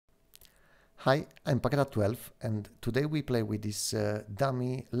Hi, I'm Paqueta12 and today we play with this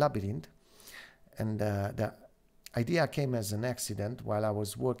dummy labyrinth, and the idea came as an accident while I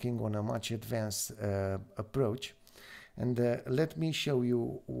was working on a much advanced approach. And let me show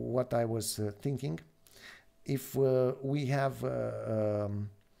you what I was thinking. If we have a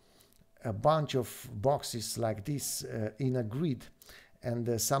bunch of boxes like this in a grid,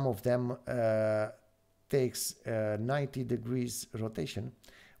 and some of them takes 90 degrees rotation,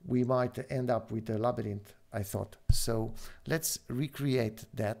 we might end up with a labyrinth, I thought. So let's recreate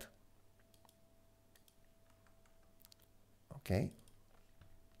that. Okay.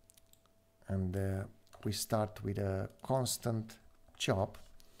 And we start with a constant chop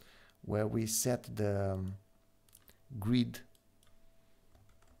where we set the grid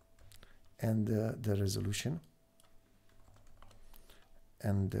and the resolution.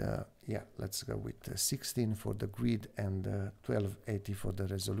 And yeah, let's go with 16 for the grid and 1280 for the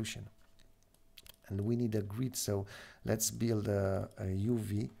resolution. And we need a grid, so let's build a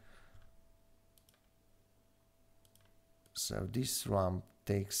UV. So this ramp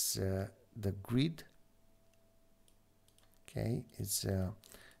takes the grid. Okay, it's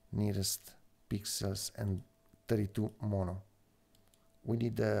nearest pixels and 32 mono. We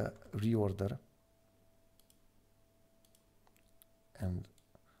need a reorder and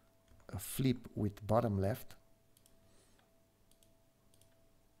a flip with bottom left.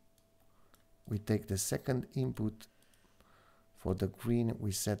 We take the second input for the green.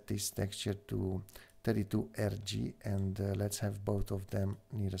 We set this texture to 32 RG, and let's have both of them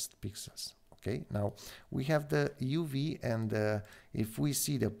nearest pixels. Okay, now we have the UV, and if we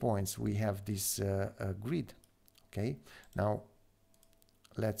see the points, we have this grid. Okay, now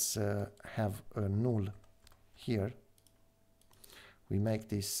let's have a null here. We make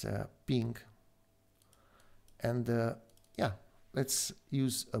this pink, and yeah, let's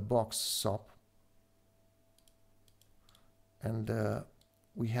use a box SOP, and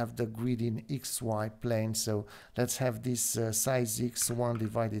we have the grid in XY plane, so let's have this size X 1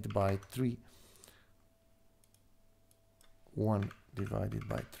 divided by 3, 1 divided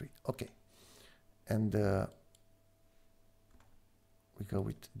by 3. Okay, and we go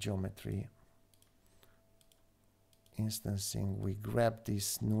with geometry instancing. We grab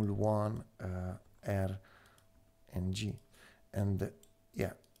this null 1, R and G, and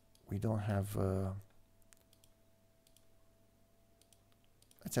yeah, we don't have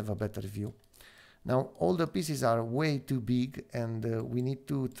let's have a better view. Now all the pieces are way too big, and we need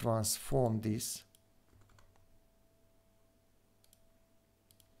to transform this,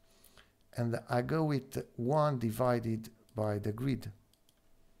 and I go with 1 divided by the grid.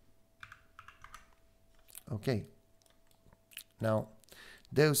 Okay, now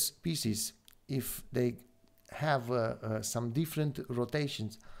those pieces, if they have some different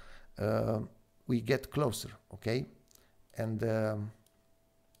rotations, we get closer. Okay, and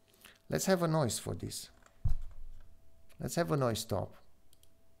let's have a noise for this. Let's have a noise top.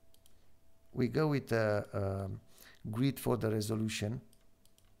 We go with a grid for the resolution.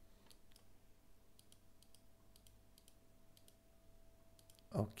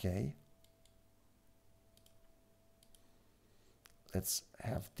 Okay. Let's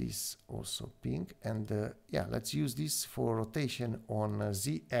have this also pink, and yeah, let's use this for rotation on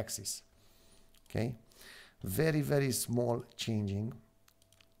Z-axis. Okay, very small changing.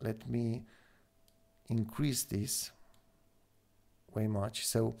 Let me increase this way much.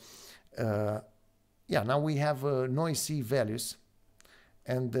 So yeah, now we have noisy values,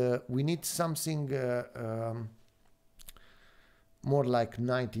 and we need something more like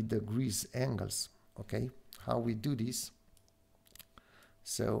 90 degrees angles. Okay, how we do this?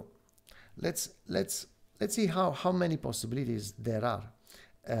 So let's see how many possibilities there are.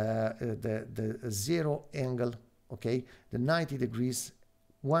 The 0 angle, okay, the 90 degrees,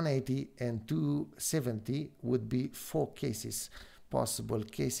 180 and 270 would be 4 cases, possible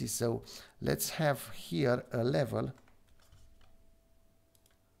cases. So let's have here a level,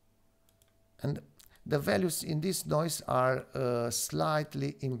 and the values in this noise are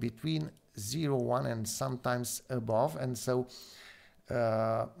slightly in between 0, 1 and sometimes above, and so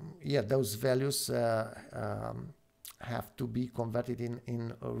yeah, those values have to be converted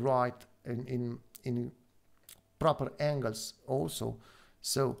in proper angles also.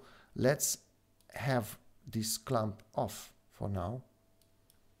 So let's have this clump off for now.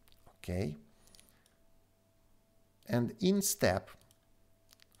 Okay, and in step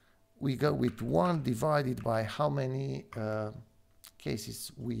we go with 1 divided by how many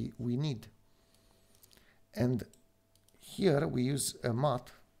cases we need, and here we use a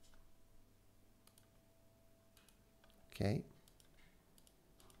mat. Okay,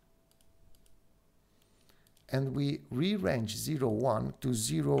 and we rearrange 0, 1 to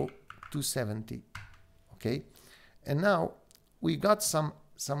 0, 270. Okay, and now we got some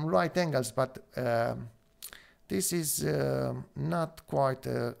right angles, but this is not quite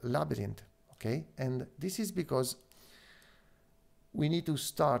a labyrinth. Okay, and this is because we need to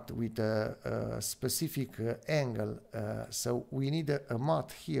start with a specific angle, so we need a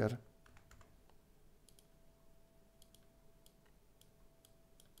mat here.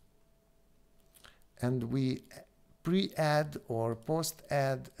 And we pre-add or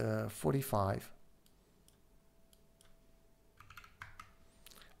post-add 45.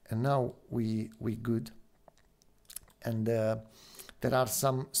 And now we good. And there are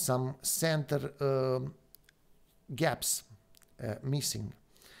some center gaps missing,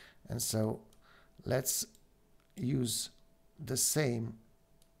 and so let's use the same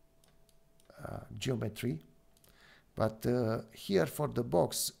geometry, but here for the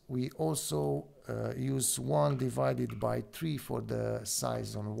box we also use 1 divided by 3 for the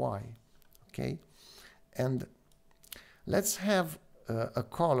size on Y. Okay, and let's have a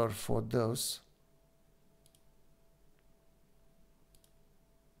color for those.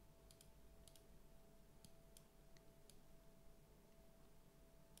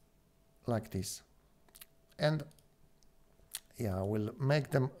 Like this, and yeah, I will make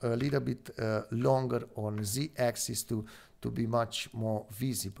them a little bit longer on Z-axis to be much more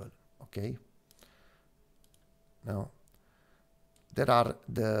visible. Okay, now there are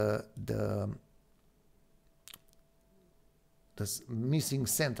the missing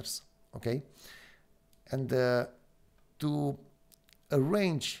centers. Okay, and to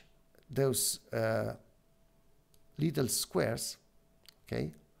arrange those little squares,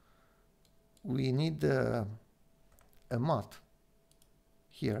 okay, we need a mat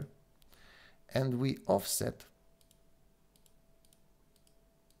here, and we offset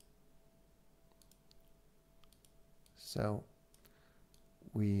so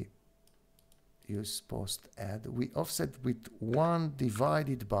we use post add, we offset with 1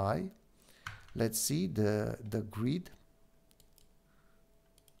 divided by, let's see, the grid.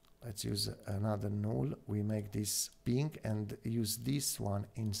 Let's use another null. We make this pink and use this one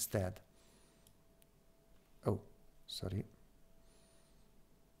instead. Oh, sorry.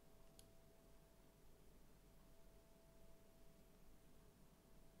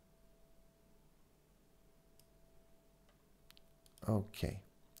 Okay.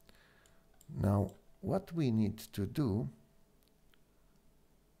 Now, what we need to do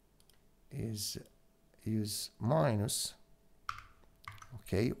is use minus.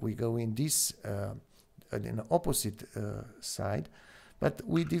 Okay, we go in this in the opposite side, but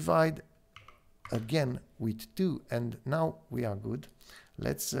we divide again with 2, and now we are good.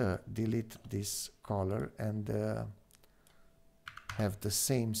 Let's delete this color and have the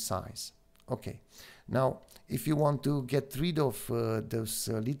same size. Okay, now if you want to get rid of those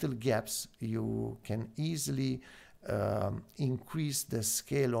little gaps, you can easily increase the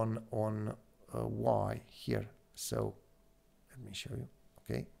scale on Y here. So let me show you.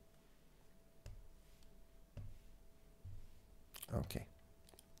 Okay. Okay.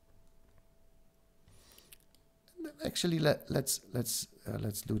 Actually, let's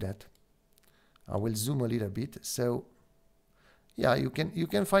do that. I will zoom a little bit. So, yeah, you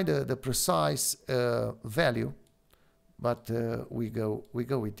can find the precise value, but we go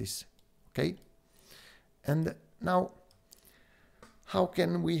with this. Okay. And now, how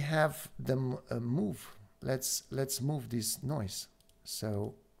can we have them move? Let's move this noise.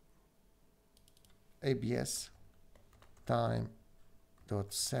 So, ABS time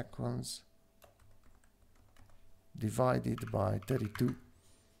dot seconds divided by 32.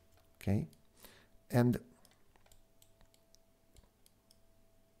 Okay, and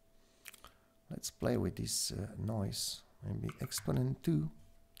let's play with this noise. Maybe exponent 2.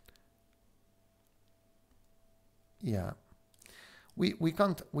 Yeah, we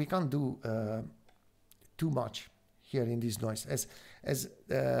can't do too much here in this noise, as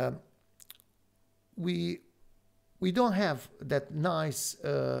we don't have that nice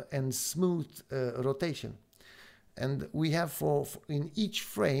and smooth rotation, and we have for in each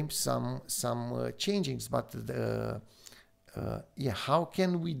frame some changings, but yeah, how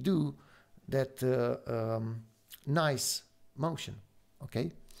can we do that nice motion?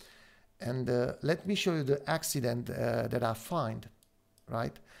 Okay, and let me show you the accident that I find.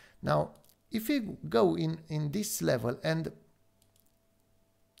 Right now, if you go in this level and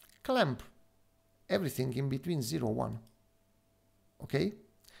clamp everything in between 0 1, okay,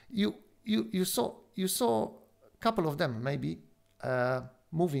 you saw a couple of them maybe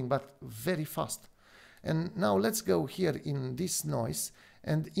moving, but very fast. And now let's go here in this noise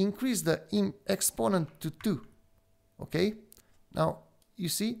and increase the exponent to 2. Okay, now you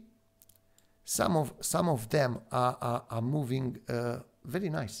see some of them are moving very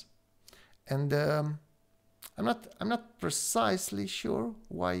nice, and I'm not precisely sure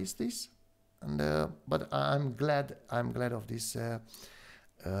why is this, and but I'm glad of this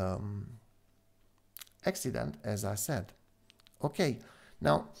accident, as I said. Okay,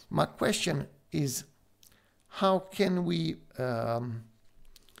 now my question is, how can we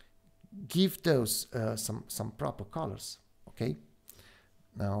give those some proper colors? Okay,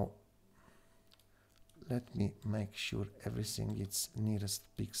 now let me make sure everything is nearest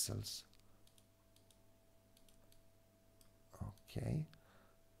pixels. Okay,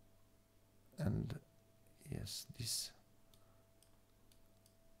 and yes, this.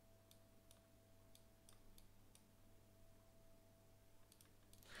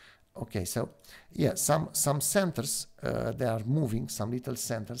 Okay, so yeah, some centers they are moving, some little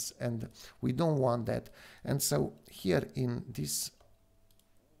centers, and we don't want that. And so here in this,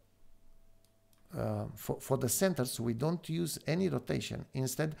 for the centers, we don't use any rotation.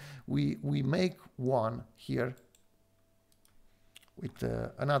 Instead, we make one here with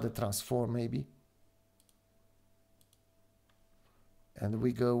another transform maybe, and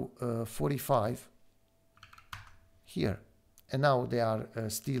we go 45 here. And now they are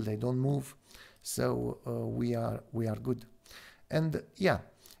still, they don't move, so we are good. And yeah,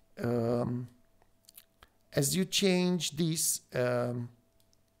 as you change this,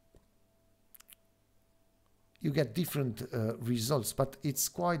 you get different results, but it's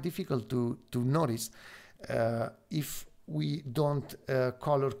quite difficult to notice if we don't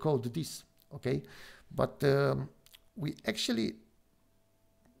color code this. Okay, but we actually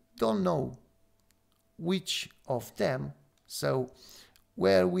don't know which of them. So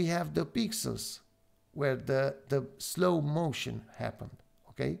where we have the pixels, where the slow motion happened,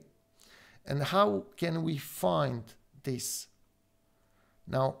 okay? And how can we find this?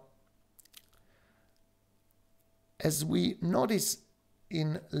 Now, as we notice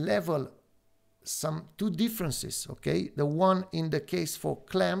in level some two differences, okay? The one in the case for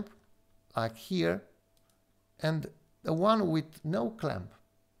clamp, like here, and the one with no clamp.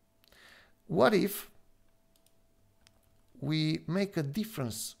 What if we make a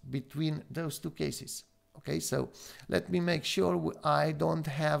difference between those two cases? Okay, so let me make sure I don't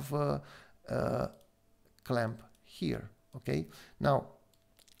have a clamp here. Okay, now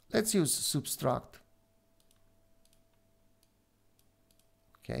let's use subtract.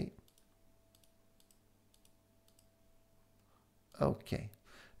 Okay. Okay,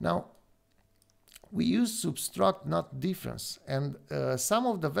 now we use subtract, not difference, and some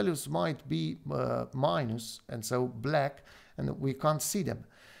of the values might be minus, and so black, and we can't see them.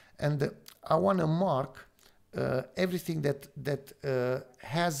 And I want to mark everything that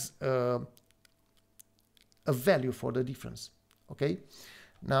has a value for the difference. Okay,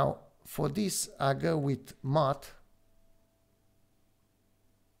 now for this I go with matte.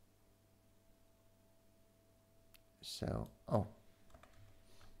 So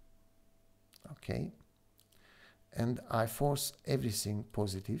okay, and I force everything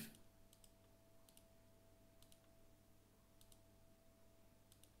positive.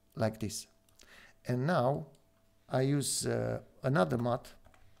 Like this. And now I use another matte.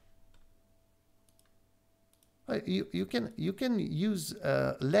 You can use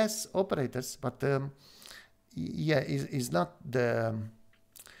less operators, but yeah, is not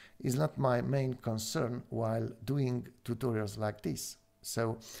my main concern while doing tutorials like this.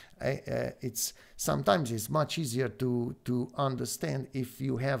 So it's sometimes it's much easier to understand if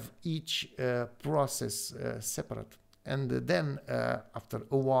you have each process separate, and then after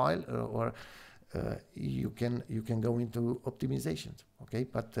a while or you can go into optimizations. Okay,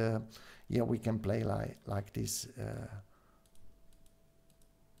 but yeah, we can play like this.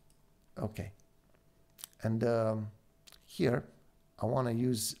 Okay, and here I want to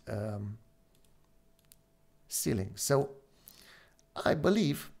use ceiling. So I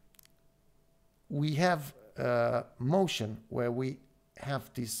believe we have motion where we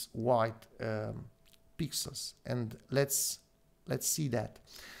have these white pixels, and let's see that.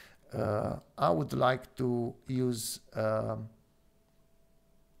 I would like to use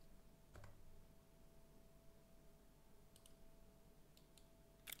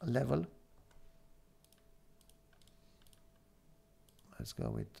level. Let's go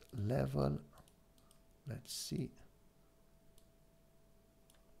with level. Let's see.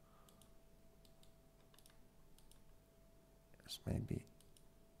 Yes, maybe.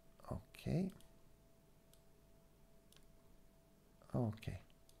 Okay. Okay.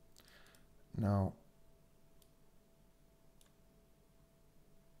 Now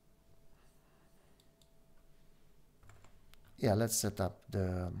yeah, let's set up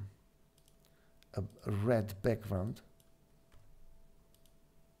the a red background.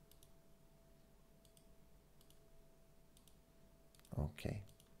 Okay.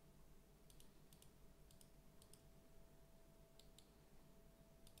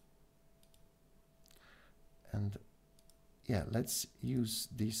 And yeah, let's use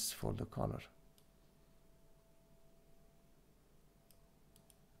this for the color.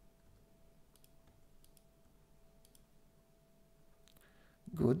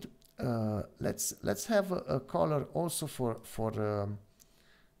 Good. Let's have a color also for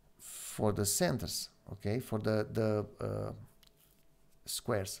the centers. Okay, for the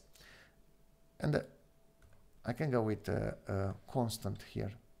squares. And I can go with a constant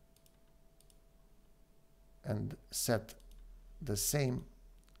here and set the same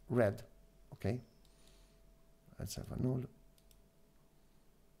red. Okay, let's have a null,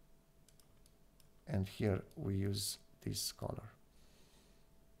 and here we use this color.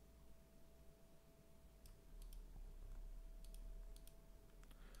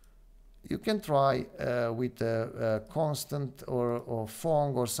 You can try with a constant or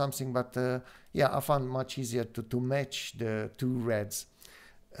fong or something, but yeah, I found much easier to match the two reds.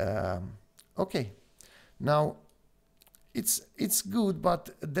 Okay, now it's good, but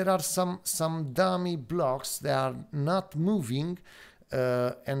there are some dummy blocks that are not moving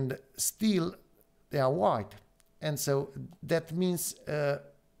and still they are white, and so that means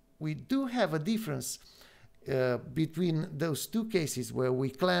we do have a difference between those two cases where we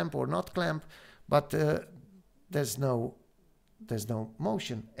clamp or not clamp, but there's no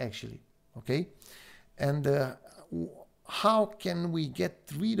motion actually. Okay, and how can we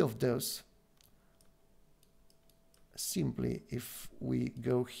get rid of those? Simply, if we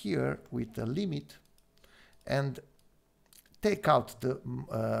go here with the limit and take out the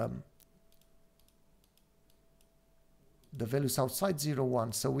values outside 0,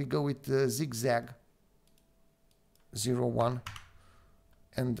 1, so we go with the zigzag 0, 1,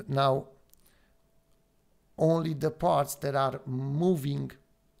 and now only the parts that are moving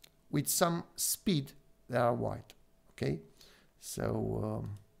with some speed, they are white. Okay, so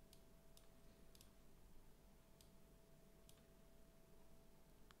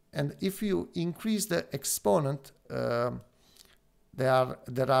and if you increase the exponent, there are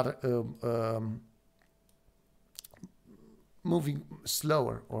moving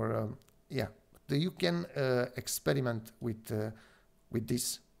slower, or yeah, you can experiment with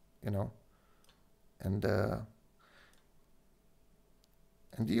this, you know, and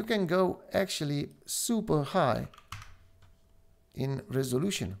you can go actually super high in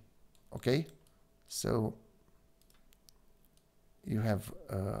resolution. Okay, so you have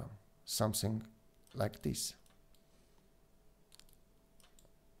something like this.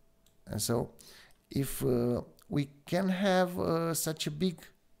 And so if we can have such a big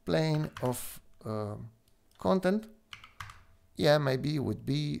plane of content, yeah, maybe it would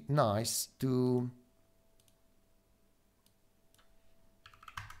be nice to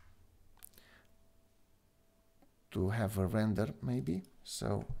have a render, maybe.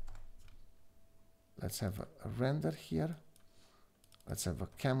 So let's have a render here. Let's have a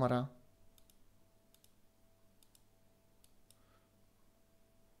camera.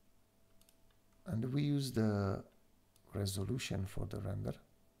 And we use the resolution for the render.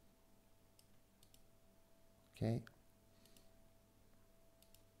 Okay.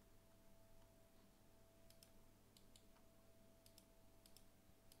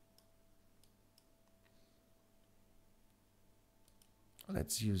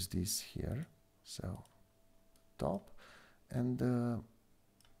 Let's use this here. So top. And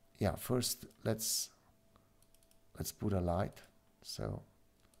yeah, first let's put a light. So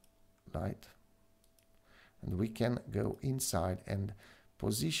light, and we can go inside and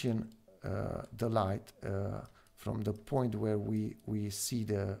position the light from the point where we see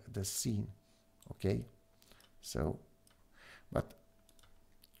the scene. Okay, so but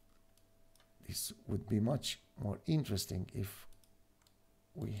this would be much more interesting if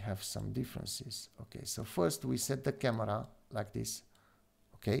we have some differences. Okay, so first we set the camera like this.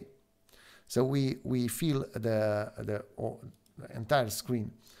 Okay, so we fill the entire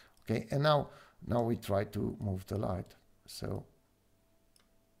screen. Okay, and now we try to move the light. So,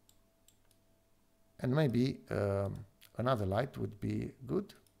 and maybe another light would be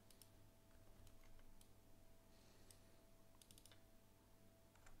good.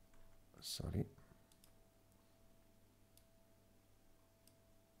 Sorry.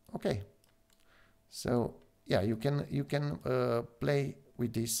 Okay, so yeah, you can play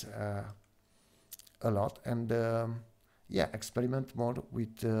with this a lot, and yeah, experiment more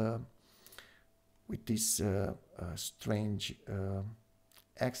with this strange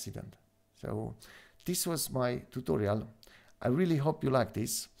accident. So this was my tutorial. I really hope you like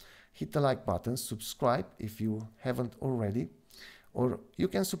this. Hit the like button, subscribe if you haven't already, or you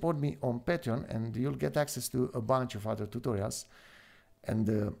can support me on Patreon and you'll get access to a bunch of other tutorials,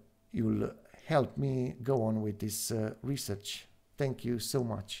 and you'll help me go on with this research. Thank you so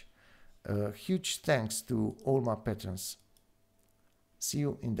much. Huge thanks to all my patrons. See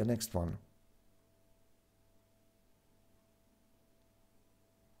you in the next one.